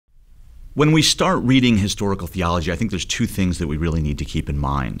When we start reading historical theology, I think there's two things that we really need to keep in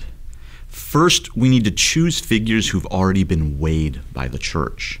mind. First, we need to choose figures who've already been weighed by the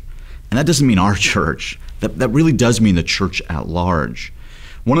church. And that doesn't mean our church. That really does mean the church at large.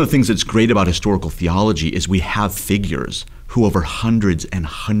 One of the things that's great about historical theology is we have figures who over hundreds and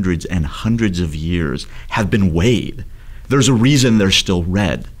hundreds and hundreds of years have been weighed. There's a reason they're still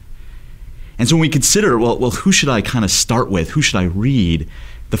read. And so when we consider, well, who should I kind of start with? Who should I read?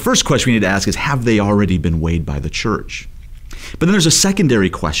 The first question we need to ask is, have they already been weighed by the church? But then there's a secondary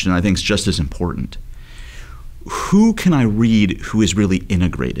question I think is just as important. Who can I read who is really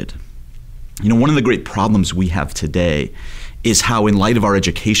integrated? You know, one of the great problems we have today is how, in light of our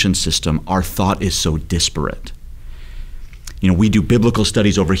education system, our thought is so disparate. You know, we do biblical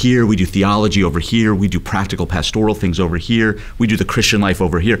studies over here, we do theology over here, we do practical pastoral things over here, we do the Christian life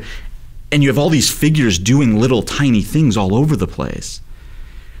over here. And you have all these figures doing little tiny things all over the place.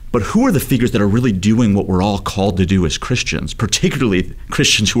 But who are the figures that are really doing what we're all called to do as Christians, particularly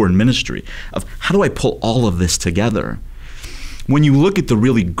Christians who are in ministry, of how do I pull all of this together? When you look at the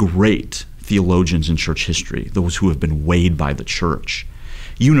really great theologians in church history, those who have been weighed by the church,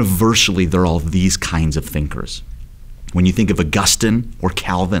 universally they're all these kinds of thinkers. When you think of Augustine or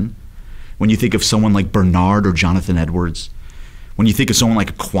Calvin, when you think of someone like Bernard or Jonathan Edwards, when you think of someone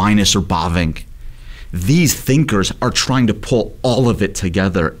like Aquinas or Bavinck, these thinkers are trying to pull all of it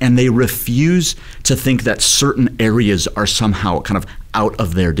together, and they refuse to think that certain areas are somehow kind of out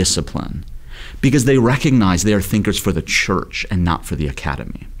of their discipline, because they recognize they are thinkers for the church and not for the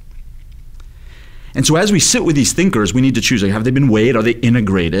academy. And so as we sit with these thinkers, we need to choose, like, have they been weighed? Are they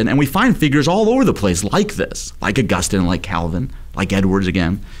integrated? And we find figures all over the place like this, like Augustine, like Calvin, like Edwards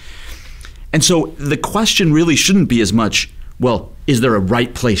again. And so the question really shouldn't be as much, well, is there a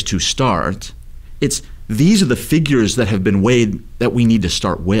right place to start? It's, these are the figures that have been weighed that we need to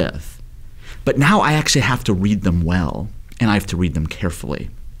start with. But now I actually have to read them well, and I have to read them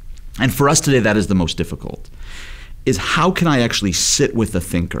carefully. And for us today, that is the most difficult, is how can I actually sit with a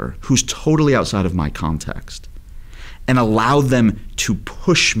thinker who's totally outside of my context and allow them to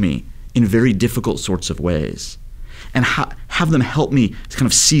push me in very difficult sorts of ways, and have them help me to kind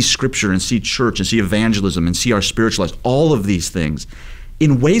of see Scripture and see church and see evangelism and see our spiritual lives, all of these things,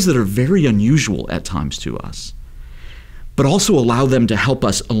 in ways that are very unusual at times to us, but also allow them to help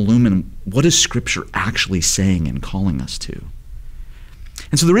us illumine what is Scripture actually saying and calling us to.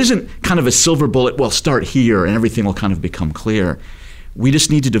 And so there isn't kind of a silver bullet, well, start here and everything will kind of become clear. We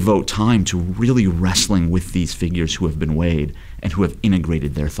just need to devote time to really wrestling with these figures who have been weighed and who have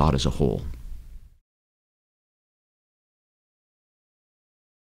integrated their thought as a whole.